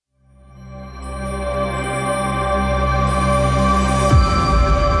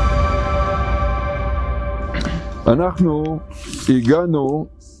אנחנו הגענו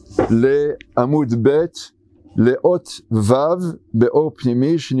לעמוד ב' לאות ו' באור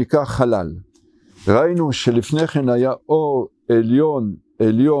פנימי שנקרא חלל. ראינו שלפני כן היה אור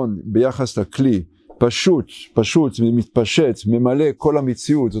עליון ביחס לכלי, פשוט, מתפשט, ממלא כל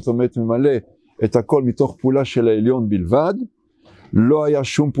המציאות, זאת אומרת ממלא את הכל מתוך פעולה של העליון בלבד, לא היה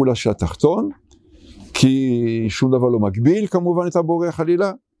שום פעולה של התחתון, כי שום דבר לא מגביל כמובן את הבורא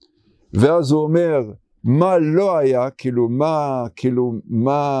חלילה, ואז הוא אומר מה לא היה,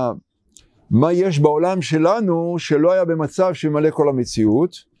 מה יש בעולם שלנו שלא היה במצב שמלא כל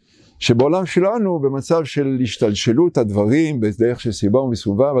המציאות, שבעולם שלנו במצב של השתלשלות הדברים בדרך של סיבה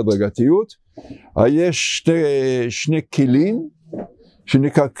ומסובב והדרגתיות, יש שני כלים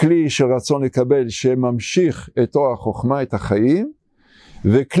שנקרא כלי של רצון לקבל שממשיך את אור החוכמה, את החיים,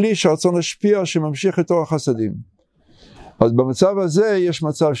 וכלי של רצון להשפיע שממשיך את אור החסדים. אז במצב הזה יש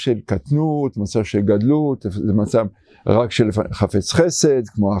מצב של קטנות, מצב של גדלות, זה מצב רק של חפץ חסד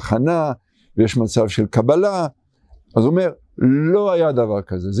כמו הכנה, ויש מצב של קבלה. אז הוא אומר לא היה דבר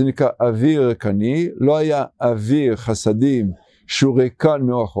כזה, זה נקרא אוויר ריקני, לא היה אוויר חסדים שהוא ריקן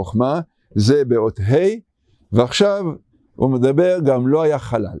מאור החוכמה, זה באות ה', ועכשיו הוא מדבר גם לא היה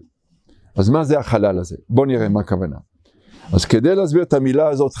חלל. אז מה זה החלל הזה? בוא נראה מה הכוונה. אז כדי להסביר את המילה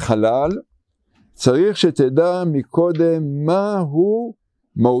הזאת חלל, צריך שתדע מקודם מהו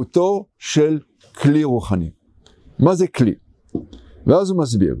מהותו של כלי רוחני. מה זה כלי? ואז הוא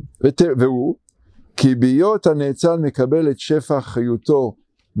מסביר, והוא כי בהיות הנאצל מקבל את שפע חיותו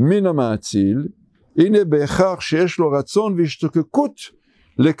מן המאציל, הנה בהכרח שיש לו רצון והשתוקקות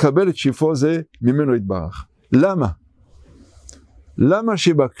לקבל את שפעו זה ממנו יתברך. למה? למה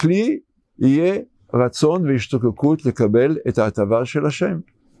שבכלי יהיה רצון והשתוקקות לקבל את ההטבה של השם?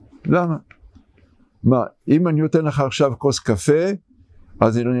 למה? מה, אם אני נותן לך עכשיו כוס קפה,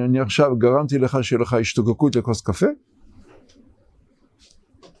 אז אני עכשיו גרמתי לך שיהיה לך השתוקקות לכוס קפה?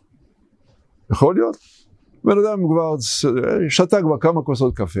 יכול להיות. בן אדם כבר שתה כבר כמה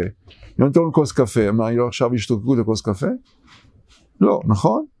כוסות קפה. אני נותן לו כוס קפה, מה, אני לא עכשיו השתוקקות לכוס קפה? לא,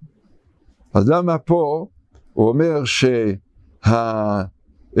 נכון? אז למה פה הוא אומר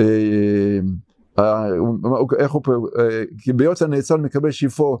איך הוא פה, כי בהיות הנאצל מקבל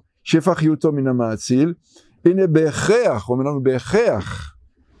שפע חיותו מן המאציל, הנה בהכרח, הוא אומר לנו בהכרח,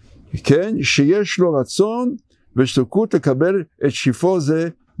 כן, שיש לו רצון והשתוקקות לקבל את שפעו זה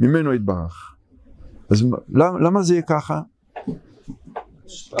ממנו יתברך. אז למה זה יהיה ככה?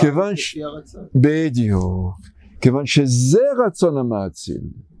 כיוון בדיוק, כיוון שזה רצון המאציל.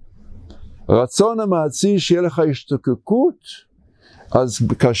 רצון המאציל שיהיה לך השתוקקות, אז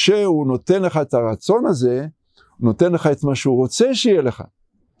כאשר הוא נותן לך את הרצון הזה, הוא נותן לך את מה שהוא רוצה שיהיה לך.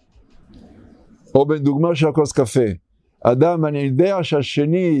 או בדוגמה של הכוס קפה, אדם, אני יודע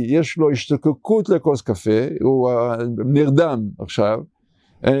שהשני יש לו השתוקקות לכוס קפה, הוא נרדם עכשיו,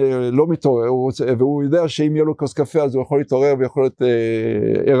 לא מתעורר, והוא יודע שאם יהיה לו כוס קפה אז הוא יכול להתעורר ויכול להיות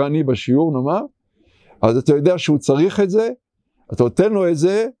ערני בשיעור נאמר, אז אתה יודע שהוא צריך את זה, אתה נותן לו את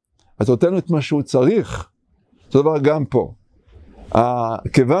זה, אתה נותן לו את מה שהוא צריך. זה דבר גם פה.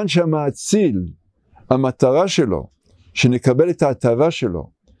 כיוון שהמאציל, המטרה שלו, שנקבל את ההטבה שלו,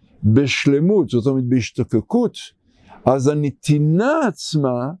 בשלמות, זאת אומרת בהשתוקקות, אז הנתינה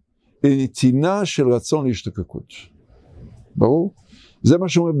עצמה, היא נתינה של רצון להשתוקקות. ברור? זה מה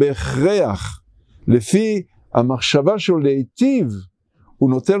שאומר בהכרח, לפי המחשבה שלו להיטיב, הוא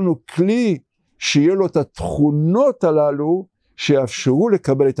נותן לנו כלי שיהיה לו את התכונות הללו, שיאפשרו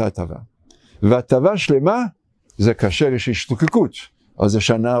לקבל את ההטבה. וההטבה שלמה, זה כאשר יש השתוקקות, אז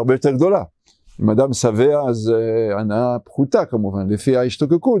יש הנאה הרבה יותר גדולה. אם אדם שבע, אז הנאה פחותה כמובן, לפי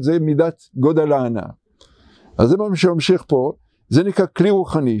ההשתוקקות, זה מידת גודל ההנאה. אז זה מה שממשיך פה, זה נקרא כלי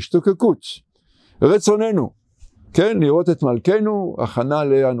רוחני, השתוקקות. רצוננו, כן, לראות את מלכנו, הכנה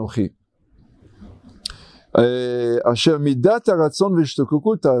לאנוכי. אשר מידת הרצון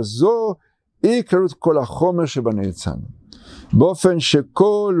והשתוקקות הזו, היא כללות כל החומר שבנאצל. באופן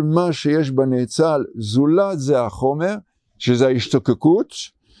שכל מה שיש בנאצל זולת זה החומר, שזה ההשתוקקות,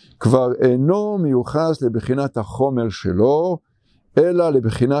 כבר אינו מיוחס לבחינת החומר שלו, אלא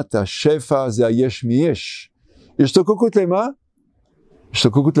לבחינת השפע, זה היש מיש. השתוקקות למה?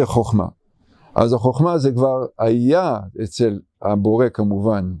 השתוקקות לחוכמה. אז החוכמה זה כבר היה אצל הבורא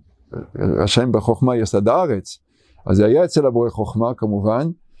כמובן, השם בחוכמה יסד הארץ, אז זה היה אצל הבורא חוכמה כמובן,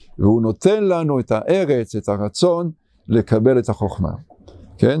 והוא נותן לנו את הארץ, את הרצון, לקבל את החוכמה,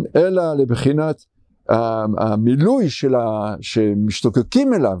 כן? אלא לבחינת המילוי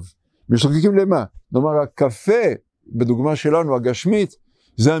שמשתוקקים אליו, משתוקקים למה? נאמר הקפה, בדוגמה שלנו הגשמית,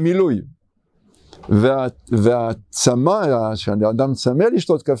 זה המילוי, והצמא, שהאדם צמא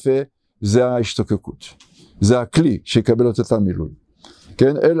לשתות קפה, זה ההשתוקקות, זה הכלי שיקבל את המילוי,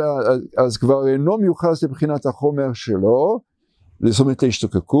 כן, אז כבר אינו מיוחס לבחינת החומר שלו, זאת אומרת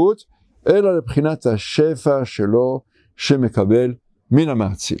להשתוקקות, אלא לבחינת השפע שלו שמקבל מן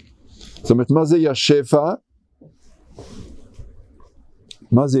המאציל. זאת אומרת, מה זה השפע?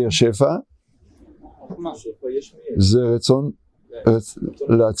 מה זה השפע? זה רצון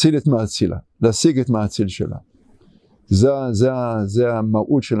להציל את מאצילה, להשיג את מאציל שלה. זה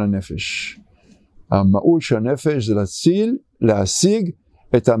המהות של הנפש. המהות של הנפש זה להשיג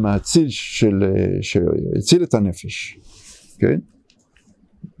את המאציל שהציל את הנפש. כן?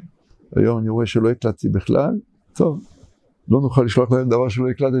 היום אני רואה שלא הקלטתי בכלל, טוב, לא נוכל לשלוח להם דבר שלא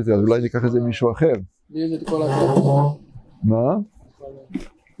הקלטתי, אז אולי ניקח את זה מישהו אחר. מה?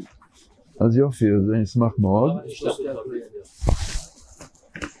 אז יופי, אז אני אשמח מאוד.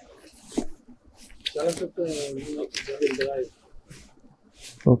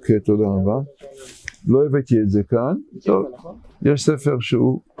 אוקיי, תודה רבה. לא הבאתי את זה כאן. טוב, יש ספר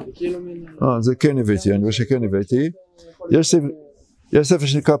שהוא... זה כן הבאתי, אני רואה שכן הבאתי. יש ספר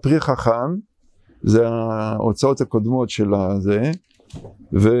שנקרא פרי חכם, זה ההוצאות הקודמות של הזה,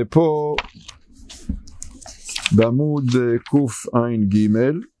 ופה בעמוד קע"ג,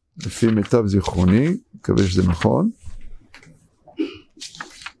 לפי מיטב זיכרוני, מקווה שזה נכון.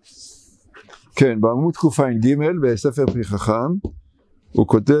 כן, בעמוד קע"ג בספר פרי חכם, הוא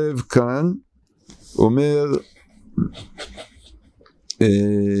כותב כאן, אומר,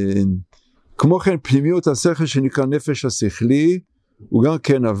 כמו כן פנימיות השכל שנקרא נפש השכלי, הוא גם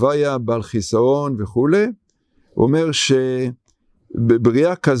כן הוויה, בעל חיסרון וכו'. הוא אומר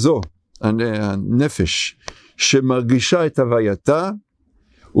שבבריאה כזו, הנפש שמרגישה את הווייתה,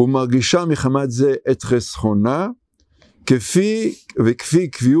 ומרגישה מחמת זה את חסכונה, וכפי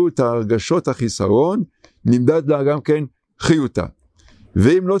קביעות ההרגשות החיסרון, נמדד לה גם כן חיותה.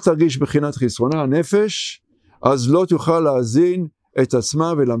 ואם לא תרגיש בחינת חסרונה הנפש, אז לא תוכל להזין את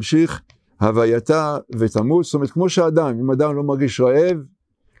עצמה ולהמשיך הווייתה ותמות. זאת אומרת, כמו שאדם, אם אדם לא מרגיש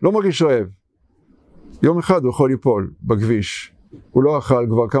רעב, יום אחד הוא יכול ליפול בכביש, הוא לא אכל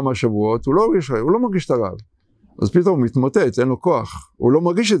כבר כמה שבועות, הוא לא מרגיש את הרעב, אז פתאום הוא מתמוטט, אין לו כוח, הוא לא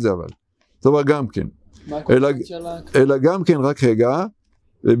מרגיש את זה אבל, טוב גם כן, אלא גם כן רק רגע,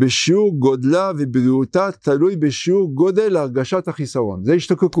 ובשיעור גודלה ובריאותה תלוי בשיעור גודל הרגשת החיסרון, זה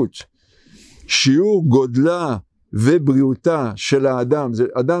השתוקקות, שיעור גודלה ובריאותה של האדם, זה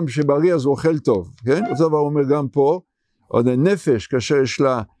אדם שבריא אז הוא אוכל טוב, כן? אותו דבר הוא אומר גם פה, עוד הנפש כאשר יש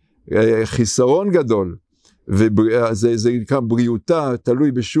לה חיסרון גדול, וזה נקרא בריאותה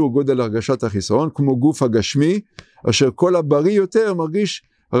תלוי בשיעור גודל הרגשת החיסרון, כמו גוף הגשמי, אשר כל הבריא יותר מרגיש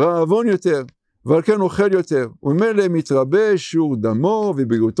רעבון יותר, ועל כן אוכל יותר, וממילא מתרבה שיעור דמו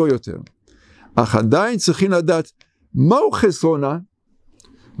ובריאותו יותר. אך עדיין צריכים לדעת מהו חסרונה,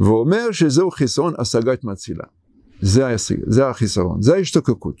 והוא אומר שזהו חסרון השגת מצילה. זה החיסרון, זה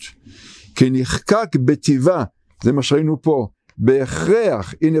ההשתוקקות. כי נחקק בטבעה, זה מה שראינו פה,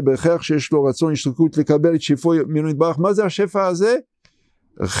 בהכרח, הנה בהכרח שיש לו רצון השתוקקות לקבל את שפעו ממנו יתברך. מה זה השפע הזה?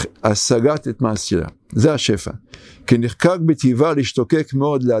 השגת את מצילה, זה השפע. כי נחקק בטבעה להשתוקק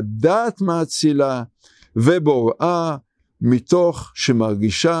מאוד לדעת מצילה ובוראה, מתוך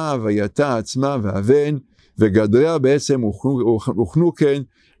שמרגישה הווייתה עצמה והבן, וגדריה בעצם הוכנו כן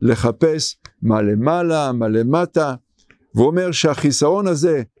לחפש מה למעלה, מה למטה, ואומר שהחיסרון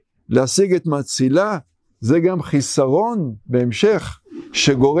הזה להשיג את מצילה, זה גם חיסרון בהמשך,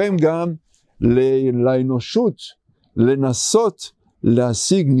 שגורם גם לאנושות לנסות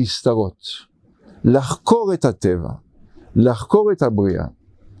להשיג נסתרות, לחקור את הטבע, לחקור את הבריאה.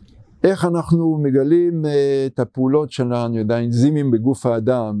 איך אנחנו מגלים את הפעולות של האנזימים בגוף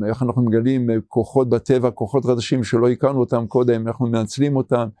האדם, איך אנחנו מגלים כוחות בטבע, כוחות חדשים שלא הכרנו אותם קודם, אנחנו מנצלים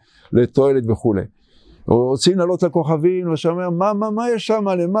אותם לתועלת וכו'. רוצים לעלות לכוכבים, ושאומר, מה יש שם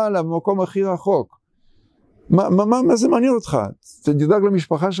למעלה, במקום הכי רחוק? מה זה מעניין אותך? תדאג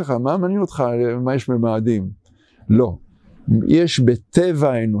למשפחה שלך, מה מעניין אותך, מה יש במאדים? לא. יש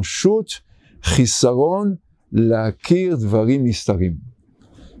בטבע האנושות חיסרון להכיר דברים נסתרים.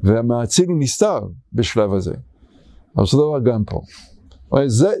 והמאציל הוא נסתר בשלב הזה. אבל זאת דבר גם פה.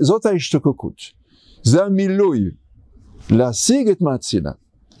 זאת ההשתוקקות. זה המילוי. להשיג את מאצילה.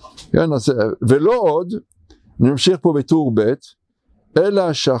 ולא עוד, נמשיך פה בטור ב',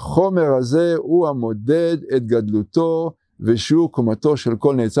 אלא שהחומר הזה הוא המודד את גדלותו ושיעור קומתו של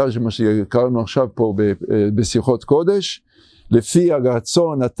כל נעצר, שמה שקראנו עכשיו פה בשיחות קודש, לפי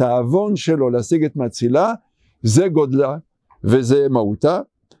הרצון, התאבון שלו להשיג את מאצילה, זה גודלה וזה מהותה,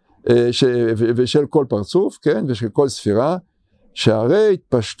 ושל כל פרצוף, כן, ושל כל ספירה, שהרי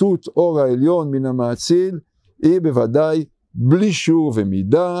התפשטות אור העליון מן המאציל, היא בוודאי בלי שיעור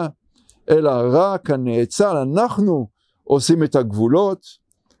ומידה, אלא רק הנאצל, אנחנו עושים את הגבולות,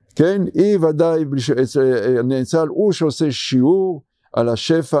 כן, אי ודאי, הנאצל הוא שעושה שיעור על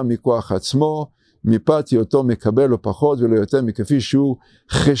השפע מכוח עצמו, מפאת היותו מקבל לא פחות ולא יותר מכפי שהוא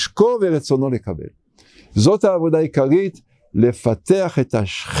חשקו ורצונו לקבל. זאת העבודה העיקרית, לפתח את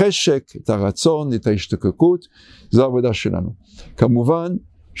החשק, את הרצון, את ההשתוקקות, זו העבודה שלנו. כמובן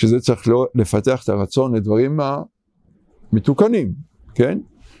שזה צריך לפתח את הרצון לדברים המתוקנים, כן?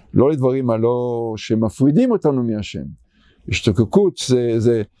 לא לדברים הלא שמפרידים אותנו מהשם. השתוקקות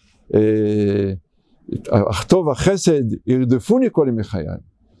זה אכתוב החסד ירדפוני כל ימי חיי.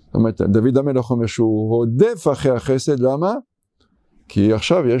 זאת אומרת, דוד המלך אומר שהוא רודף אחרי החסד, למה? כי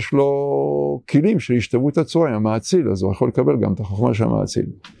עכשיו יש לו כלים של השתוות הצורה, המאציל, אז הוא יכול לקבל גם את החוכמה של המאציל.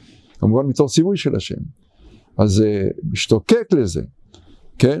 כמובן מתוך ציווי של השם. אז משתוקק לזה,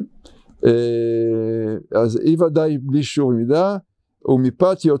 כן? אז אי ודאי בלי שיעור מידה,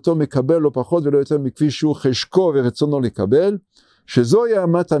 ומפאת היותו מקבל לא פחות ולא יותר מכפי שהוא חשקו ורצונו לקבל, שזוהי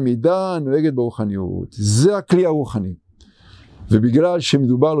אמת המידה הנוהגת ברוחניות. זה הכלי הרוחני. ובגלל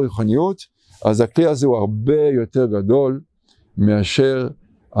שמדובר על רוחניות, אז הכלי הזה הוא הרבה יותר גדול מאשר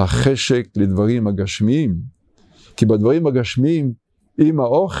החשק לדברים הגשמיים. כי בדברים הגשמיים, עם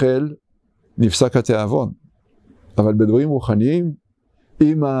האוכל, נפסק התיאבון. אבל בדברים רוחניים,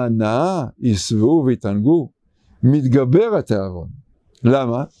 עם ההנאה, יסבעו ויתענגו, מתגבר התיאבון.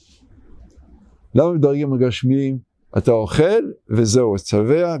 למה? למה בדברים הגשמיים אתה אוכל וזהו,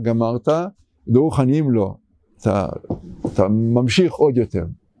 צבע, גמרת, בדברים רוחניים לא. אתה ממשיך עוד יותר.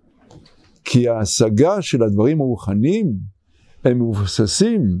 כי ההשגה של הדברים הרוחניים, הם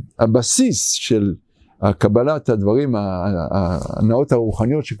מבוססים, הבסיס של הקבלת הדברים, הנאות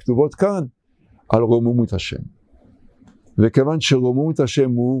הרוחניות שכתובות כאן, על רוממות השם. וכיוון שרוממות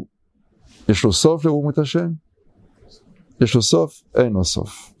השם יש לו סוף לרוממות השם? יש לו סוף? אין לו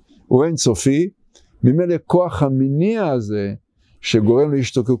סוף. הוא אין סופי, ממילא כוח המניע הזה, שגורם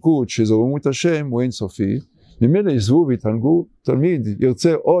להשתוקקות, שזה רוממות השם, הוא אין סופי, ממילא יסבו והתענגו, תלמיד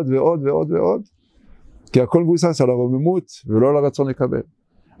ירצה עוד ועוד ועוד ועוד, כי הכל מבוסס על הרוממות ולא על הרצון לקבל.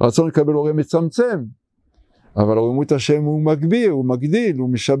 הרצון לקבל הוא מצמצם, אבל הרוממות השם הוא מגביר, הוא מגדיל, הוא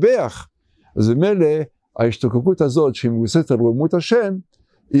משבח. אז ממילא ההשתוקקות הזאת שהיא מבוססת על רוממות השם,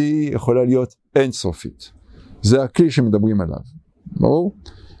 היא יכולה להיות אינסופית. זה הכלי שמדברים עליו. ברור?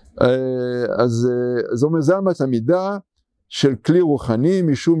 אז זאת אומרת, זה אמת המידה של כלי רוחני,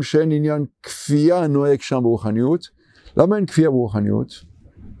 משום שאין עניין כפייה נוהג שם ברוחניות. למה אין כפייה ברוחניות?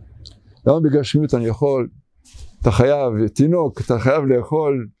 למה בגשמיות אני יכול, אתה חייב, תינוק, אתה חייב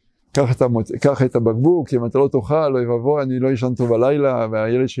לאכול, קח את הבקבוק, אם אתה לא תאכל, לא יבוא, אני לא ישן טוב בלילה,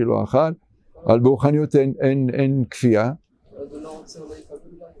 והילד שלי לא אכל, אבל ברוחניות אין כפייה. הוא לא רוצה, הוא לא יקבל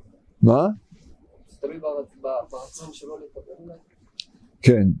אולי. מה? תלוי ברצון שלו לקבל אולי.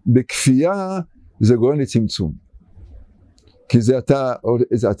 כן, בכפייה זה גורם לצמצום. כי זה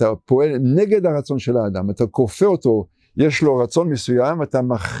אתה פועל נגד הרצון של האדם, אתה כופה אותו, יש לו רצון מסוים, אתה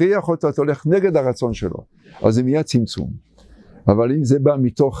מכריח אותו, אתה הולך נגד הרצון שלו, אז זה מיד צמצום. אבל אם זה בא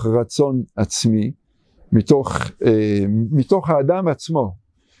מתוך רצון עצמי, מתוך האדם עצמו,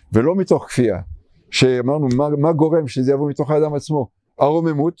 ולא מתוך כפייה, שאמרנו מה גורם שזה יבוא מתוך האדם עצמו,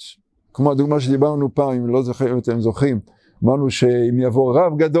 הרוממות, כמו הדוגמה שדיברנו פעם, אם לא זוכרים, אתם זוכרים, אמרנו שאם יבוא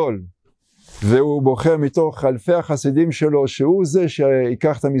רב גדול, והוא בוחר מתוך אלפי החסידים שלו, שהוא זה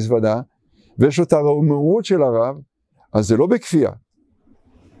שיקח את המזוודה, ויש לו את הרוממות של הרב, אז זה לא בכפייה,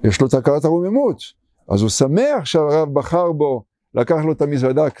 יש לו את הכרת הרוממות, אז הוא שמח שהרב בחר בו, לקח לו את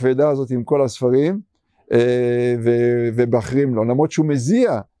המזוודה הכבדה הזאת עם כל הספרים, ובחרים לו, למרות שהוא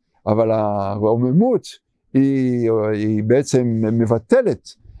מזיע, אבל הרוממות היא בעצם מבטלת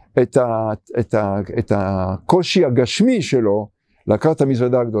את הקושי הגשמי שלו, לקחת את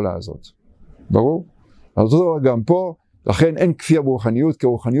המזוודה הגדולה הזאת. ברור? אז אותו גם פה, לכן אין כפייה ברוחניות, כי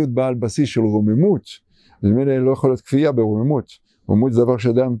הרוחניות באה על בסיס של רוממות, זאת אומרת, לא יכול להיות כפייה ברוממות. רוממות זה דבר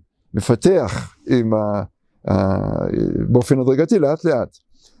שאדם מפתח באופן הדרגתי לאט לאט.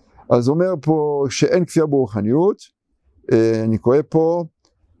 אז אומר פה שאין כפייה ברוחניות, אני קורא פה,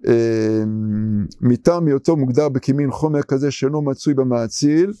 מטעם היותו מוגדר בכמין חומר כזה שאינו מצוי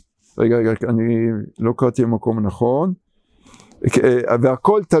במאציל, רגע, אני לא קראתי במקום נכון,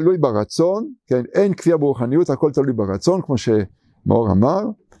 והכל תלוי ברצון, כן, אין כפייה ברוחניות, הכל תלוי ברצון, כמו שמאור אמר,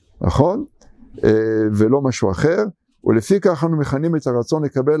 נכון? ולא משהו אחר, ולפי כך אנו מכנים את הרצון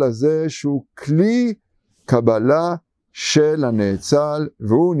לקבל הזה שהוא כלי קבלה של הנאצל,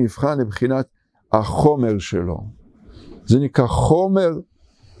 והוא נבחן לבחינת החומר שלו. זה נקרא חומר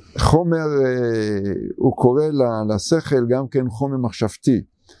הוא קורא לשכל גם כן חומר מחשבתי,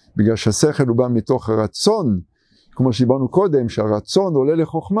 בגלל שהשכל הוא בא מתוך הרצון, כמו שדיברנו קודם, שהרצון עולה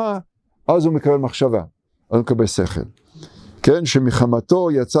לחוכמה, אז הוא מקבל מחשבה, אז הוא מקבל שכל. כן,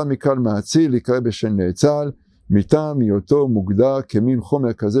 שמחמתו יצא מכלל מאציל, יקרא בשם נאצל, מטעם היותו מוגדר כמין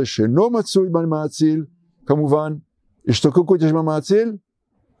חומר כזה שאינו מצוי במאציל, כמובן, השתוקקות יש במאציל,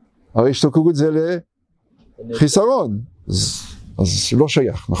 הרי השתוקקות זה לחיסרון, אז לא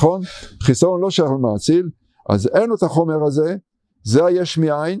שייך, נכון? חיסרון לא שייך במאציל, אז אין לו את החומר הזה, זה היש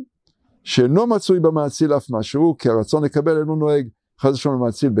מאין, שאינו מצוי במאציל אף משהו, כי הרצון לקבל אינו נוהג, חס ושלום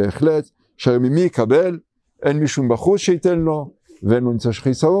במאציל בהחלט, שהרי ממי יקבל, אין מישהו בחוץ שייתן לו, ואין לו נמצא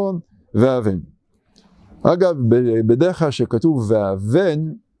חיסרון, ואבן. אגב, בדרך כלל שכתוב ואבן,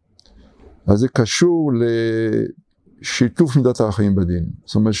 אז זה קשור לשיתוף מידת החיים בדין,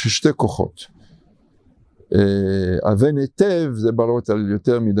 זאת אומרת ששתי כוחות. אבן היטב זה בעלות על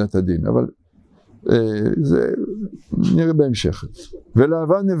יותר מידת הדין, אבל זה נראה בהמשך.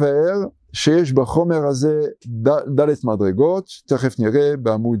 ולאבן נבהר שיש בחומר הזה דלת מדרגות, תכף נראה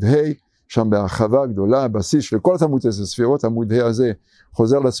בעמוד ה' שם בהרחבה גדולה, בסיס של כל תלמוד 10 ספירות, עמוד ה' הזה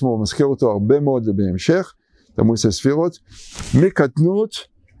חוזר לעצמו ומזכיר אותו הרבה מאוד בהמשך, תלמוד 10 ספירות, מקטנות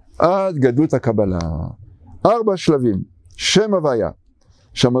עד גדלות הקבלה. 4 שלבים, שם הוויה,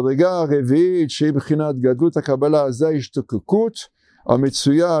 שהמדרגה הרביעית שהיא בחינת גדלות הקבלה, זה ההשתוקקות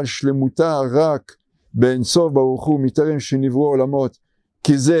המצויה על שלמותה רק באינסוף ברוך הוא מטרם שנבראו עולמות,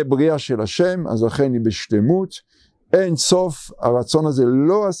 כי זה בריאה של השם, אז לכן היא בשלמות, אין סוף, הרצון הזה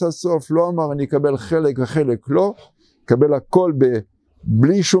לא עשה סוף, לא אמר אני אקבל חלק וחלק לא, קבל הכל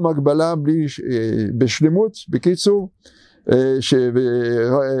בלי שום הגבלה, בשלמות, בקיצור,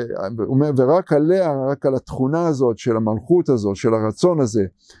 אומר, ורק עליה, רק על התכונה הזאת של המלכות הזאת, של הרצון הזה,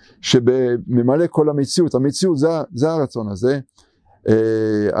 שממלא כל המציאות, המציאות זה הרצון הזה,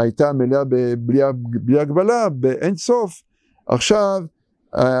 הייתה מלאה בלי הגבלה, באין סוף, עכשיו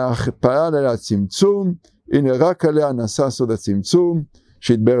פעל על הצמצום, הנה רק עליה נעשה סוד הצמצום,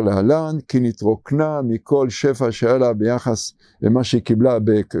 שהתבר להלן, כי נתרוקנה מכל שפע שהיה לה ביחס למה שהיא קיבלה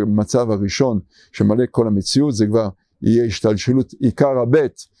במצב הראשון, שמלא כל המציאות, זה כבר יהיה השתלשלות, עיקר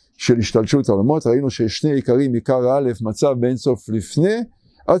הבית של השתלשלות העולמות, ראינו שיש שני עיקרים, עיקר א', מצב באין סוף לפני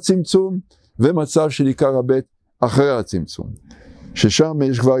הצמצום, ומצב של עיקר הבית אחרי הצמצום, ששם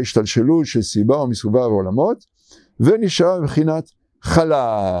יש כבר השתלשלות של סיבה ומסובב העולמות, ונשאר מבחינת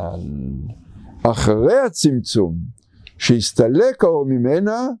חלל. אחרי הצמצום, שהסתלק האור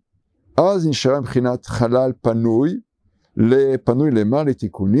ממנה, אז נשאר מבחינת חלל פנוי, פנוי למה?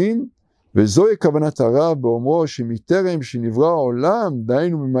 לתיקונים, וזוהי כוונת הרב באומרו שמטרם שנברא העולם,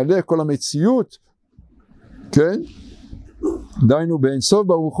 דהיינו ממלא כל המציאות, כן? דהיינו באינסוף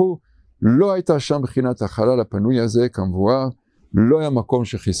ברוך הוא, לא הייתה שם מבחינת החלל הפנוי הזה, כמבואר, לא היה מקום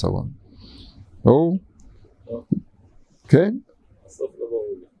של חיסרון. ברור? כן?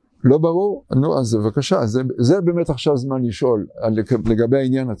 לא ברור? נו, אז בבקשה, זה באמת עכשיו זמן לשאול לגבי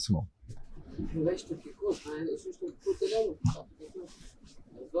העניין עצמו. אולי יש תקיקות, יש תקיקות אלינו.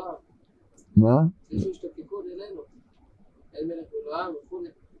 מה? יש תקיקות אלינו. אין מלך אברהם וכו'.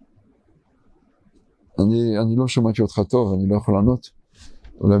 אני לא שמעתי אותך טוב, אני לא יכול לענות.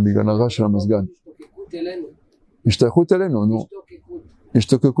 אולי בגלל הרעש של המזגן. יש תקיקות אלינו. השתייכות אלינו, נו.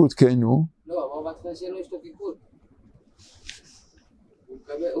 השתוקקות, כן, נו. לא, אמר בהתחלה שאין לו השתוקקות.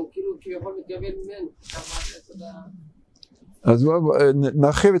 הוא כאילו יכול מתקבל ממנו. אז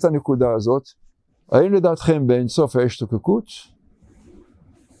נרחיב את הנקודה הזאת. האם לדעתכם באינסוף ההשתוקקות?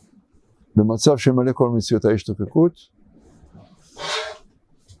 במצב שמלא כל מציאות ההשתוקקות?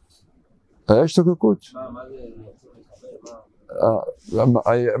 ההשתוקקות?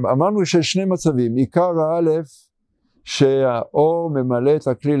 אמרנו שיש שני מצבים. עיקר האלף, שהאור ממלא את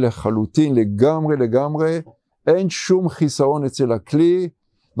הכלי לחלוטין, לגמרי, אין שום חיסרון אצל הכלי,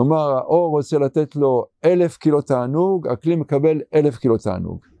 נאמר האור רוצה לתת לו 1000 קילו תענוג, הכלי מקבל 1000 קילו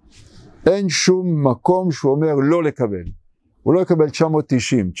תענוג. אין שום מקום שהוא אומר לא לקבל, הוא לא יקבל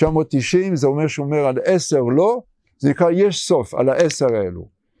 990, 990 זה אומר שהוא אומר על 10 לא, זה נקרא יש סוף על ה10 האלו.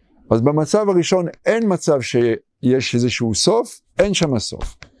 אז במצב הראשון אין מצב שיש איזשהו סוף, אין שם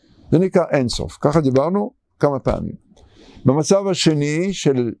סוף, זה נקרא אין סוף, ככה דיברנו כמה פעמים. במצב השני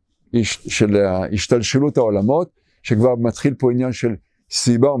של השתלשלות העולמות, שכבר מתחיל פה עניין של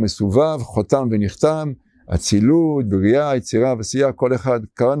סיבה ומסובב, חותם ונחתם, אצילות, בריאה, יצירה ועשייה, כל אחד,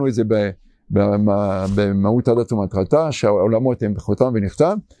 קראנו את זה במהות הדת ומטרתה, שהעולמות הם חותם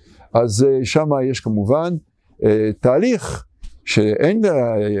ונחתם, אז שם יש כמובן תהליך, שאין,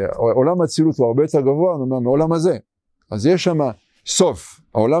 עולם האצילות הוא הרבה יותר גבוה, נאמר, מעולם הזה, אז יש שם סוף,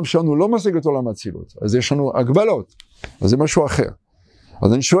 העולם שלנו לא משיג את עולם האצילות, אז יש לנו הגבלות, אז זה משהו אחר.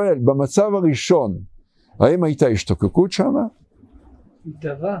 אז אני שואל, במצב הראשון, האם הייתה השתוקקות שם?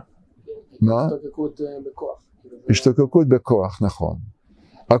 דבר. מה? השתוקקות בכוח. השתוקקות בכוח, נכון.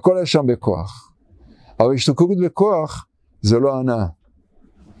 הכל היה שם בכוח. אבל השתוקקות בכוח זה לא הנאה.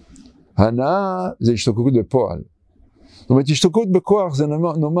 הנאה זה השתוקקות בפועל. זאת אומרת, השתוקקות בכוח זה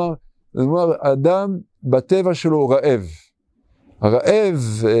נאמר אדם בטבע שלו הוא רעב. הרעב,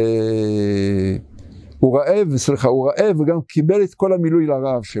 הוא רעב וגם קיבל את כל המילוי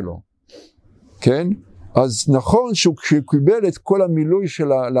לרעב שלו. כן? אז נכון כשהוא קיבל את כל המילוי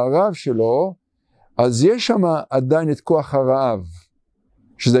לרעב שלו, אז יש שם עדיין את כוח הרעב,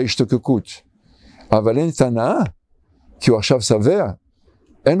 שזה ההשתוקקות. אבל אין את הנאה, כי הוא עכשיו שבע.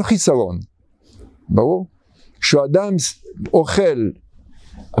 אין חיסרון. ברור? כשאדם אוכל,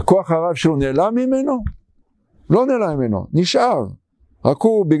 הכוח הרעב שלו נעלם ממנו? לא נעלם ממנו, נשאר. רק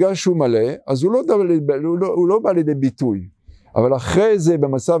הוא, בגלל שהוא מלא, אז הוא לא בא לידי ביטוי. אבל אחרי זה,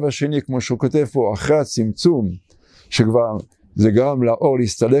 במצב השני, כמו שהוא כותב פה, אחרי הצמצום, שכבר זה גרם לאור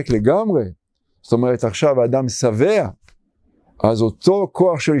להסתלק לגמרי, זאת אומרת, עכשיו האדם שבע, אז אותו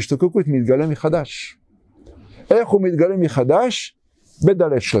כוח של השתוקקות מתגלה מחדש. איך הוא מתגלה מחדש?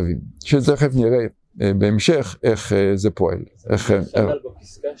 בדלת שלבים, שתכף נראה בהמשך איך זה פועל. אבל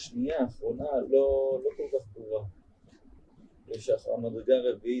בפסקה השנייה האחרונה לא כל כך ברורה. יש המדרגה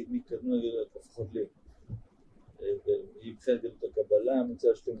הרביעית מתקדמו לפחות לי. היא מבחינת גלות הקבלה, מצא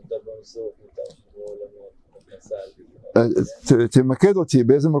שתמותה במסורת, מותר שבו עולמות, נכנסה על תמקד אותי,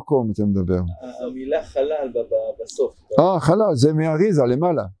 באיזה מקום אתה מדבר? המילה חלל בסוף. חלל, זה מהאריזה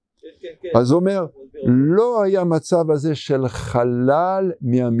למעלה. כן. אז הוא אומר, לא היה מצב הזה של חלל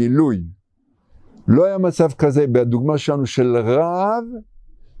מהמילוי. לא היה מצב כזה בדוגמה שלנו של רעב,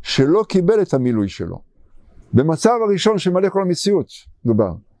 שלא קיבל את המילוי שלו. במצב הראשון שמלא כל המציאות,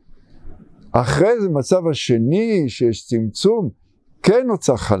 דובר. אחרי זה מצב השני שיש צמצום, כן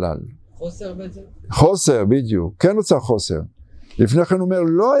נוצר חלל. חוסר בעצם? חוסר, בדיוק. כן נוצר חוסר. לפני כן הוא אומר,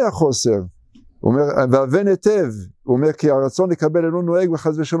 לא היה חוסר. הוא אומר, והבן היטב. הוא אומר, כי הרצון לקבל אינו נוהג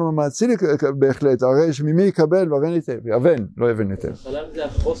וחס ושלום המעציל בהחלט. הרי שממי יקבל והבן היטב. הבן, לא הבן היטב. חלל זה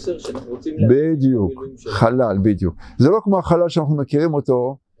החוסר שאנחנו רוצים בדיוק. חלל, בדיוק. זה לא כמו החלל שאנחנו מכירים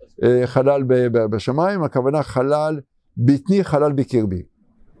אותו, חלל בשמיים, הכוונה חלל ביטני, חלל בקרבי.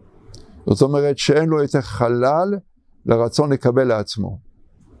 זאת אומרת שאין לו יותר חלל לרצון לקבל לעצמו,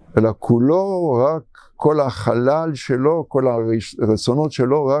 אלא כולו רק כל החלל שלו, כל הרצונות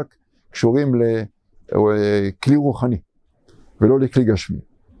שלו רק קשורים לכלי רוחני, ולא לכלי גשמי.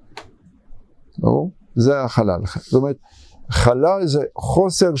 זה החלל. זאת אומרת, חלל זה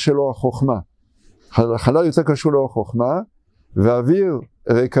חוסר שלו החוכמה. חלל יותר קשור לאור החוכמה, והאוויר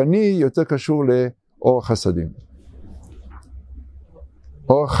ריקני יותר קשור לאור החסדים.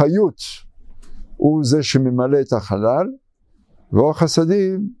 אור החיות הוא זה שממלא את החלל, ואור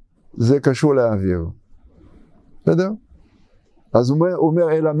החסדים זה קשור לאוויר. בסדר? אז הוא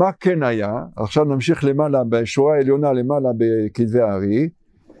אומר, אלא מה כן היה, עכשיו נמשיך למעלה, בשורה העליונה למעלה בכתבי הארי,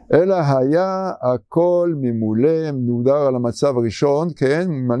 אלא היה הכל ממולא, מוגדר על המצב הראשון, כן,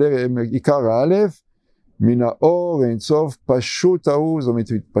 ממלא עיקר א', מן האור אינסוף פשוט ההוא, זאת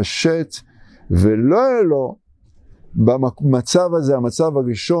אומרת, מתפשט, ולא היה לו, במצב הזה, המצב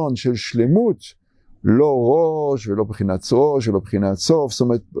הראשון של שלמות, לא ראש ולא בחינת ראש ולא בחינת סוף, זאת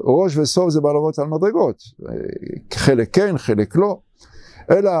אומרת, ראש וסוף זה בעלבות על מדרגות, חלק כן, חלק לא,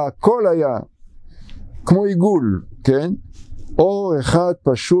 אלא הכל היה כמו עיגול, כן? אור אחד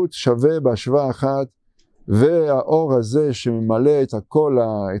פשוט שווה בהשוואה אחת, והאור הזה שממלא את הכל,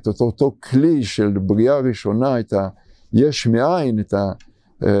 את אותו כלי של בריאה ראשונה, את היש מאין, את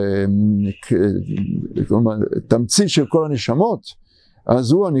התמצית של כל הנשמות,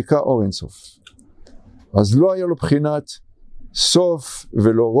 אז הוא הנקרא אור אינסוף. אז לא היה לו בחינת סוף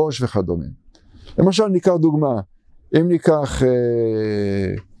ולא ראש וכדומה. למשל ניקח דוגמה, אם ניקח,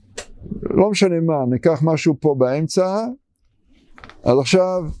 לא משנה מה, ניקח משהו פה באמצע, אז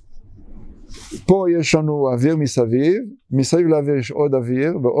עכשיו פה יש לנו אוויר מסביב לאוויר יש עוד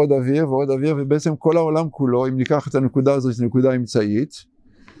אוויר ועוד אוויר ועוד אוויר, ובעצם כל העולם כולו, אם ניקח את הנקודה הזאת, זו נקודה אמצעית,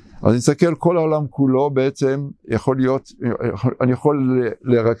 אז נסתכל כל העולם כולו בעצם יכול להיות, אני יכול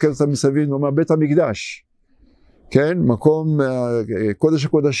לרכז אותה מסביב, נאמר בית המקדש, כן, מקום קודש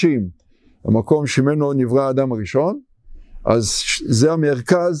הקודשים, המקום שממנו נברא האדם הראשון, אז זה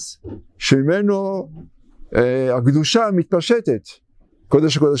המרכז שממנו הקדושה מתפשטת.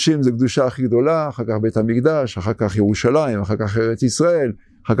 קודש הקודשים זה קדושה הכי גדולה, אחר כך בית המקדש, אחר כך ירושלים, אחר כך ארץ ישראל,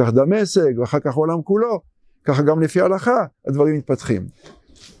 אחר כך דמשק, ואחר כך עולם כולו, ככה גם לפי ההלכה הדברים מתפתחים.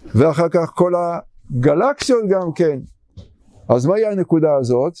 ואחר כך כל הגלקסיות גם כן. אז מהי הנקודה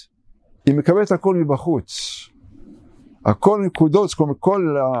הזאת? היא מקבלת הכל מבחוץ. הכל נקודות,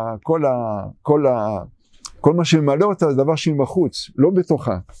 כל מה שממלא אותה זה דבר שהיא בחוץ, לא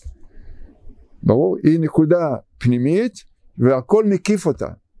בתוכה. ברור? היא נקודה פנימית, והכל מקיף אותה.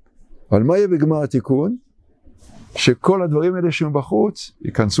 אבל מה יהיה בגמר התיקון? שכל הדברים האלה שהם בחוץ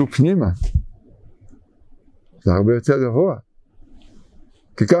ייכנסו פנימה. זה הרבה יותר גבוה.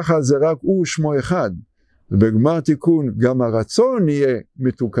 כי ככה זה רק הוא שמו אחד. ובגמר התיקון גם הרצון יהיה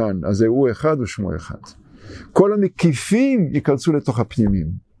מתוקן, אז זה הוא אחד ושמו אחד. כל המקיפים ייכנסו לתוך הפנימים.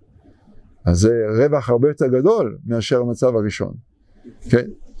 אז זה רווח הרבה יותר גדול מאשר המצב הראשון. כן?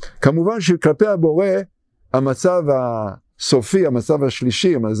 כמובן שכלפי הבורא, המצב הסופי, המצב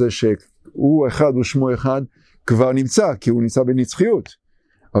השלישי, זה שהוא אחד ושמו אחד, כבר נמצא, כי הוא נמצא בנצחיות.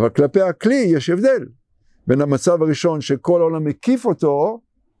 אבל כלפי הכלי יש הבדל. בין המצב הראשון שכל העולם מקיף אותו,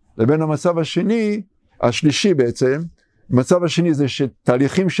 לבין המצב השני, השלישי בעצם. המצב השני זה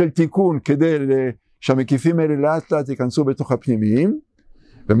שתהליכים של תיקון, כדי שהמקיפים האלה לאט לאט ייכנסו בתוך הפנימיים,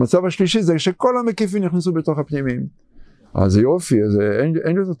 ומצב השלישי זה שכל המקיפים נכנסו בתוך הפנימיים. אז זה יופי, אז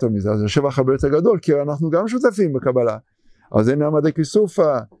אין יותר טוב מזה, אז זה שבח הרבה יותר גדול, כי אנחנו גם שותפים בקבלה. אז אין עמדי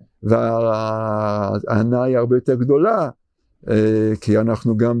כיסופה, וההנאה היא הרבה יותר גדולה, כי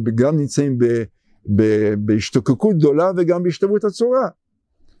אנחנו גם נמצאים בהשתוקקות גדולה, וגם בהשתוות הצורה.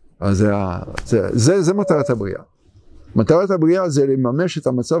 אז זה מטרת הבריאה. מטרת הבריאה זה לממש את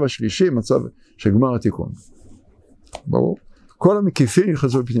המצב השלישי, מצב של גמר התיקון. ברור? כל המקיפים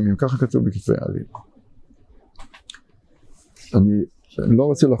נכנסו לפנימיים, ככה כתוב בכתבי הארי. אני לא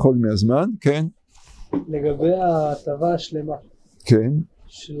רוצה לחוג מהזמן, כן? לגבי ההטבה השלמה. כן.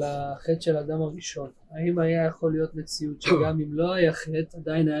 של החטא של האדם הראשון. האם היה יכול להיות מציאות שגם אם לא היה חטא,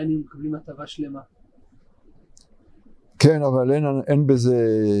 עדיין היינו מקבלים הטבה שלמה? כן, אבל אין בזה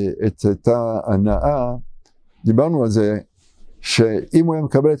את אותה הנאה. דיברנו על זה, שאם הוא היה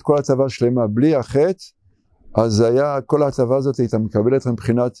מקבל את כל ההטבה שלמה בלי החטא, אז היה, כל ההטבה הזאת הייתה מקבלת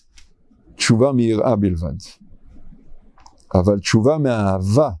מבחינת תשובה מיראה בלבד. אבל תשובה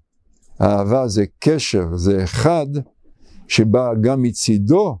מהאהבה, האהבה זה קשר, זה אחד, שבא גם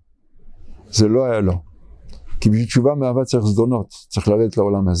מצידו, זה לא היה לו. כי בשביל תשובה מאהבה צריך זדונות, צריך לרדת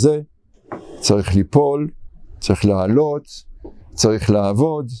לעולם הזה, צריך ליפול, צריך לעלות, צריך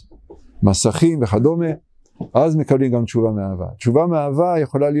לעבוד, מסכים וכדומה, אז מקבלים גם תשובה מאהבה. תשובה מאהבה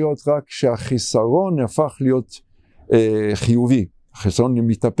יכולה להיות רק שהחיסרון הפך להיות חיובי, החיסרון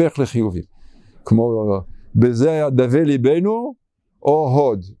מתהפך לחיובי, כמו בזה היה דווה ליבנו, או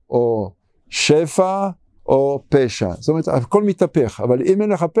הוד, או שפע, או פשע. זאת אומרת, הכל מתהפך, אבל אם אין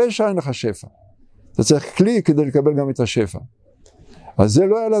לך פשע, אין לך שפע. אתה צריך כלי כדי לקבל גם את השפע. אז זה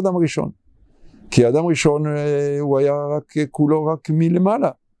לא היה לאדם ראשון. כי האדם ראשון הוא היה כולו רק מלמעלה.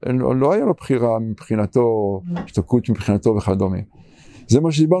 לא היה לו בחירה מבחינתו, השתוקקות מבחינתו וכדומה. זה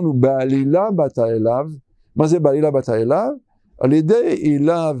מה שדיברנו, בעלילה באת אליו. מה זה בעלילה באת אליו? על ידי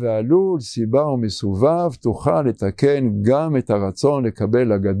עילה ועלול, סיבה ומסובב, תוכל לתקן גם את הרצון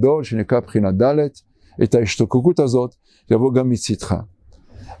לקבל הגדול, שנקרא בחינת ד', את ההשתוקקות הזאת, יבוא גם מצדך.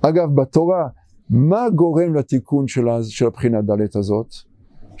 אגב, בתורה, מה גורם לתיקון של הבחינת ד' הזאת?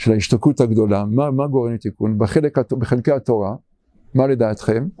 של ההשתוקקות הגדולה, מה גורם לתיקון? בחלקי התורה, מה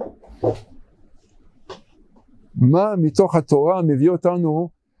לדעתכם? מה מתוך התורה מביא אותנו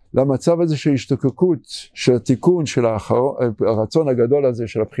למצב הזה של השתוקקות, של התיקון, של הרצון הגדול הזה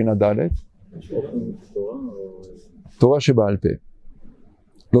של הבחינת ד'? תורה שבעל פה,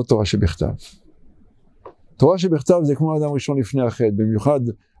 לא תורה שבכתב. תורה שבכתב זה כמו האדם ראשון לפני החטא, במיוחד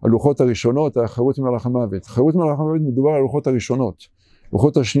הלוחות הראשונות, החירות ממלאך המוות. חירות ממלאך המוות מדובר על הלוחות הראשונות.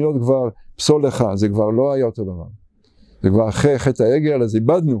 לוחות השניות כבר פסול לך, זה כבר לא היה אותו דבר. זה כבר אחרי חטא העגל, אז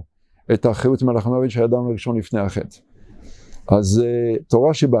איבדנו את החירות ממלאך המוות של האדם הראשון לפני החטא. אז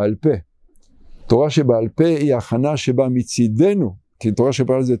תורה שבעל פה. תורה שבעל פה היא הכנה שבאה מצידנו, כי תורה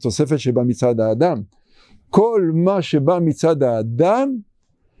שבעל פה זה תוספת שבאה מצד האדם. כל מה שבא מצד האדם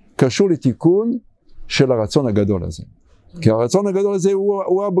קשור לתיקון של הרצון הגדול הזה. כי הרצון הגדול הזה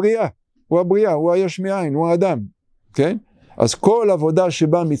הוא הבריאה, הוא הבריאה, הוא היש מאין, הוא האדם, כן? אז כל עבודה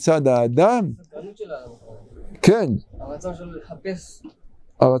שבאה מצד האדם, כן. הרצון שלו לחפש.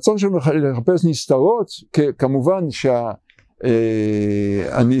 הרצון שלו לחפש נסתרות, כמובן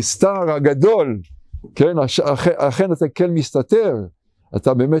שהנסתר הגדול, כן? אכן אתה כן מסתתר,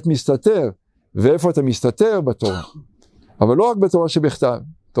 אתה באמת מסתתר, ואיפה אתה מסתתר? בתורה. אבל לא רק בתורה שבכתב,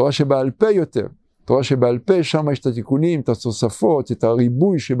 תורה שבעל פה יותר. תורה שבעל פה, שם יש את התיקונים, את התוספות, את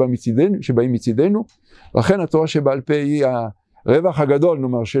הריבוי שבאים מצידנו, לכן התורה שבעל פה היא הרווח הגדול,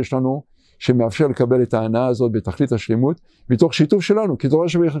 נאמר, שיש לנו, שמאפשר לקבל את ההנאה הזאת בתכלית השלמות, מתוך שיתוף שלנו, כי תורה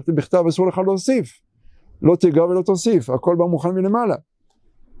שבכתב אסור לך להוסיף, לא תגע ולא תוסיף, הכל בא מוכן מלמעלה.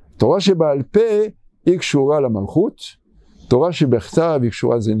 תורה שבעל פה היא קשורה למלכות, תורה שבכתב היא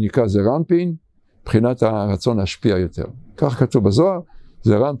קשורה, זה נקרא זה רמפין, מבחינת הרצון להשפיע יותר. כך כתוב בזוהר,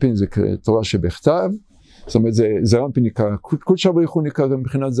 זה רמפין, זה תורה שבכתב, זאת אומרת, זה רמפין נקרא, קודש הבריך הוא נקרא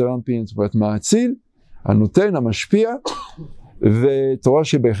מבחינת זה רמפין, זאת אומרת, מאציל, הנותן, המשפיע, ותורה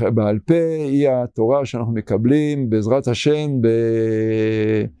שבעל פה היא התורה שאנחנו מקבלים בעזרת השם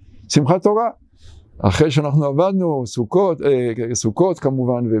בשמחת תורה. אחרי שאנחנו עבדנו סוכות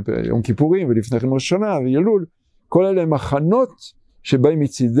כמובן, ויום כיפורים, ולפני כן ראש השנה וילול, כל אלה הם הכנות שבאים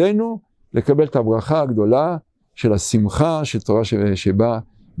מצידנו לקבל את הברכה הגדולה של השמחה של תורה שבאה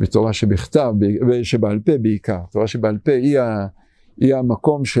בתורה שבכתב ושבעל פה בעיקר. תורה שבעל פה היא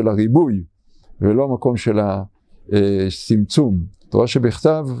המקום של הריבוי ולא המקום של הצמצום. תורה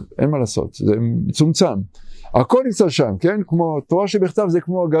שבכתב אין מה לעשות, זה מצומצם. הכל נמצא שם, כן? כמו תורה שבכתב זה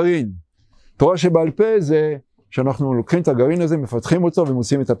כמו הגרעין. תורה שבעל פה זה שאנחנו לוקחים את הגרעין הזה, מפתחים אותו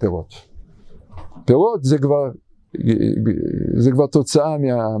ומוצאים את הפירות. פירות זה כבר תוצאה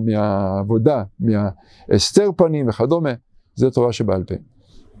מהעבודה, מהסתר פנים וכדומה, זה תורה שבעל פה.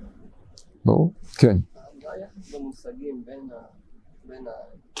 ברור? כן. מה היחס במושגים בין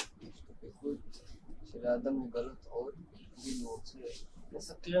ההשתוקקות של האדם לגלות עוד, כאילו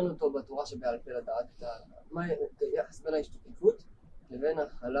מסקרן אותו בתורה שבעל פה לדעת מה היחס בין ההשתוקקות לבין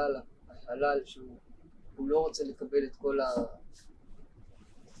החלל שהוא לא רוצה לקבל את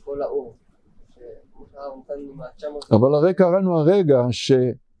כל האור. אבל הרגע ראינו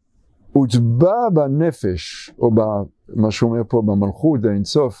שהוטבע בנפש, או במה שהוא אומר פה במלכות,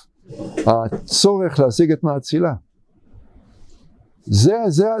 האינסוף, הצורך להשיג את מהאצילה.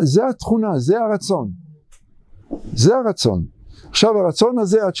 זה התכונה, זה הרצון. זה הרצון. עכשיו הרצון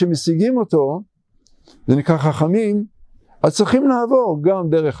הזה, עד שמשיגים אותו, זה נקרא חכמים, אז צריכים לעבור גם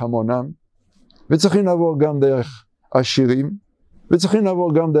דרך המונם, וצריכים לעבור גם דרך עשירים, וצריכים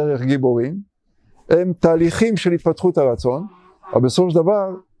לעבור גם דרך גיבורים. הם תהליכים של התפתחות הרצון, אבל בסופו של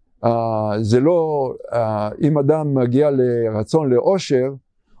דבר, זה לא, אם אדם מגיע לרצון לאושר,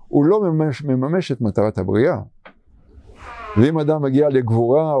 הוא לא מממש את מטרת הבריאה. ואם אדם מגיע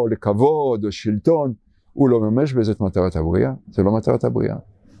לגבורה או לכבוד או שלטון, הוא לא מממש בזה את מטרת הבריאה. זה לא מטרת הבריאה.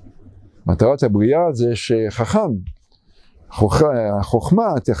 מטרת הבריאה זה שחכם,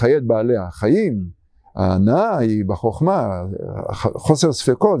 החוכמה תחיה את בעליה. החיים, ההנאה היא בחוכמה, חוסר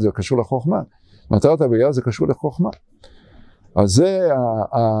ספקות זה קשור לחוכמה. מטרת הבריאה זה קשור לחוכמה. אז זה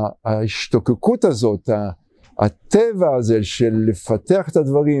ההשתוקקות הזאת, הטבע הזה של לפתח את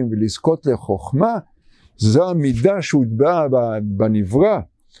הדברים ולזכות לחוכמה, זו המידה שהוטבעה בנברא,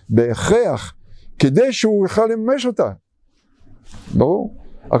 בהכרח, כדי שהוא יוכל לממש אותה. ברור?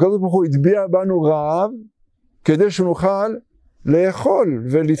 הקדוש ברוך הוא הטביע בנו רעב, כדי שנוכל לאכול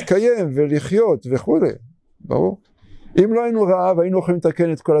ולהתקיים ולחיות וכו'. ברור? אם לא היינו רעב, היינו יכולים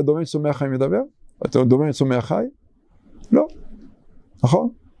לתקן את כל הדומה צומח חי מדבר? אתה דומה צומח חי? לא. נכון?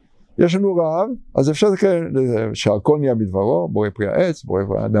 יש לנו רעב, אז אפשר לתקן שהכל נהיה בדברו, בורא פרי העץ, בורא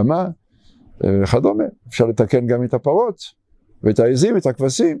פרי האדמה וכדומה. אפשר לתקן גם את הפרות, ואת העזים, את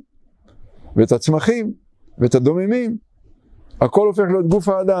הכבשים, ואת הצמחים, ואת הדוממים. הכל הופך להיות גוף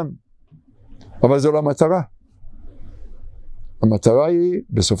האדם. אבל זו לא המטרה. המטרה היא,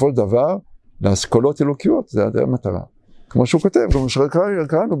 בסופו של דבר, להשכלות אלוקיות, זה המטרה. כמו שהוא כותב, כמו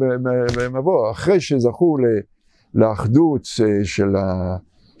שקראנו במבוא, אחרי שזכו לאחדות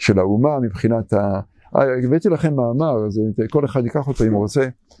של האומה מבחינת הבאתי לכם מאמר, אז כל אחד ייקח אותו אם הוא רוצה,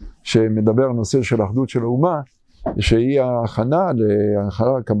 שמדבר על נושא של האחדות של האומה, שהיא ההכנה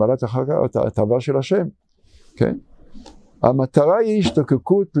לקבלת ההטבה של השם, כן? המטרה היא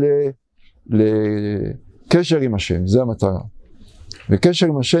השתוקקות לקשר עם השם, זה המטרה. וקשר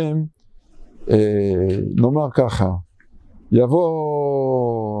עם השם, נאמר ככה,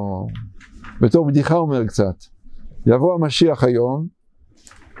 יבוא, בתור בדיחה אומר קצת, יבוא המשיח היום,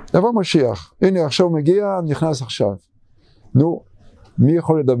 יבוא משיח, הנה עכשיו הוא מגיע, נכנס עכשיו. נו, מי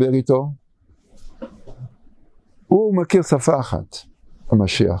יכול לדבר איתו? הוא מכיר שפה אחת,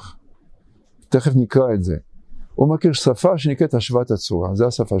 המשיח. תכף נקרא את זה. הוא מכיר שפה שנקראת השוואת הצורה, זה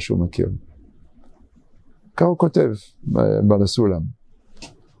השפה שהוא מכיר. כך הוא כותב בעל הסולם.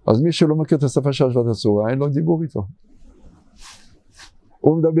 אז מי שלא מכיר את השפה של השוואת הצורה, אין לו דיבור איתו.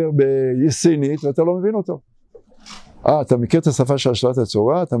 הוא מדבר בסינית ואתה לא מבין אותו. אתה מכיר את השפה של השוואת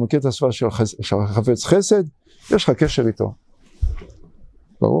הצורה, אתה מכיר את השפה של חפץ חסד, יש לך קשר איתו.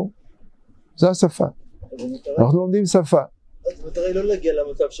 ברור? זה השפה. אנחנו לומדים שפה. אז המטרה היא לא להגיע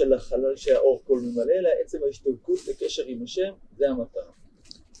למצב של החלל שהאור כל ממלא, אלא עצם ההשתוקקות לקשר עם השם, זה המטרה.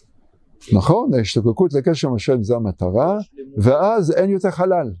 נכון, ההשתוקקות לקשר עם השם זה המטרה, ואז אין יותר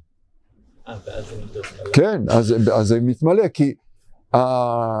חלל. ואז אין יותר חלל. כן, אז זה מתמלא, כי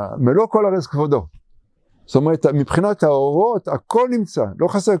מלוא כל ארץ כבודו. זאת אומרת, מבחינת האורות, הכל נמצא, לא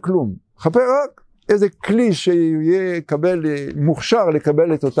חסר כלום. חפר רק איזה כלי שיהיה מוכשר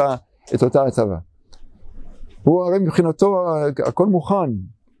לקבל את אותה הטבה. הוא הרי מבחינתו הכל מוכן,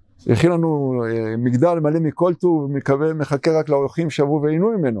 הכין לנו מגדל מלא מכל טוב, מחכה רק לאורחים שעברו ועינו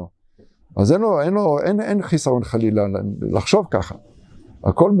ממנו, אז אין חיסרון חלילה לחשוב ככה,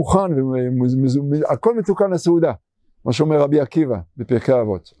 הכל מוכן, הכל מתוקן לסעודה, מה שאומר רבי עקיבא בפרקי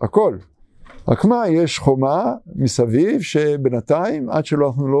אבות, הכל. רק מה, יש חומה מסביב שבינתיים, עד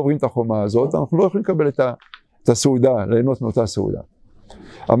שאנחנו לא עוברים את החומה הזאת, אנחנו לא יכולים לקבל את הסעודה, ליהנות מאותה סעודה.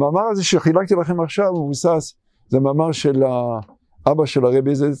 המאמר הזה שחילקתי לכם עכשיו, מבוסס, זה מאמר של האבא של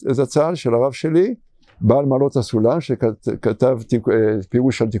הרבי זצ"ל, של הרב שלי, בעל מעלות הסולם, שכתב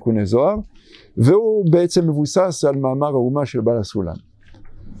פירוש על תיקוני זוהר, והוא בעצם מבוסס על מאמר האומה של בעל הסולם.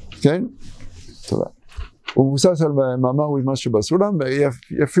 כן? תודה. הוא מבוסס על מאמר האומה של בעל הסולם,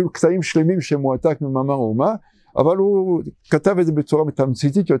 ואפילו קטעים שלמים שמועתק ממאמר האומה, אבל הוא כתב את זה בצורה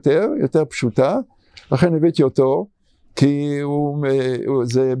תמציתית יותר פשוטה, לכן הבאתי אותו, כי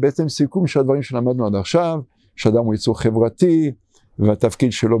זה בעצם סיכום של הדברים שלמדנו עד עכשיו, שאדם הוא יצור חברתי,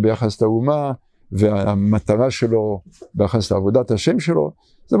 והתפקיד שלו ביחס לאומה, והמטרה שלו ביחס לעבודת השם שלו,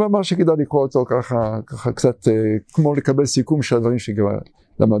 זה מאמר שכדאי לקרוא אותו ככה קצת כמו לקבל סיכום של הדברים שכבר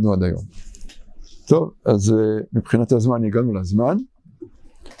למדנו עד היום. טוב, אז מבחינת הזמן הגענו לזמן,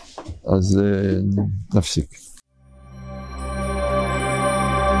 אז נפסיק.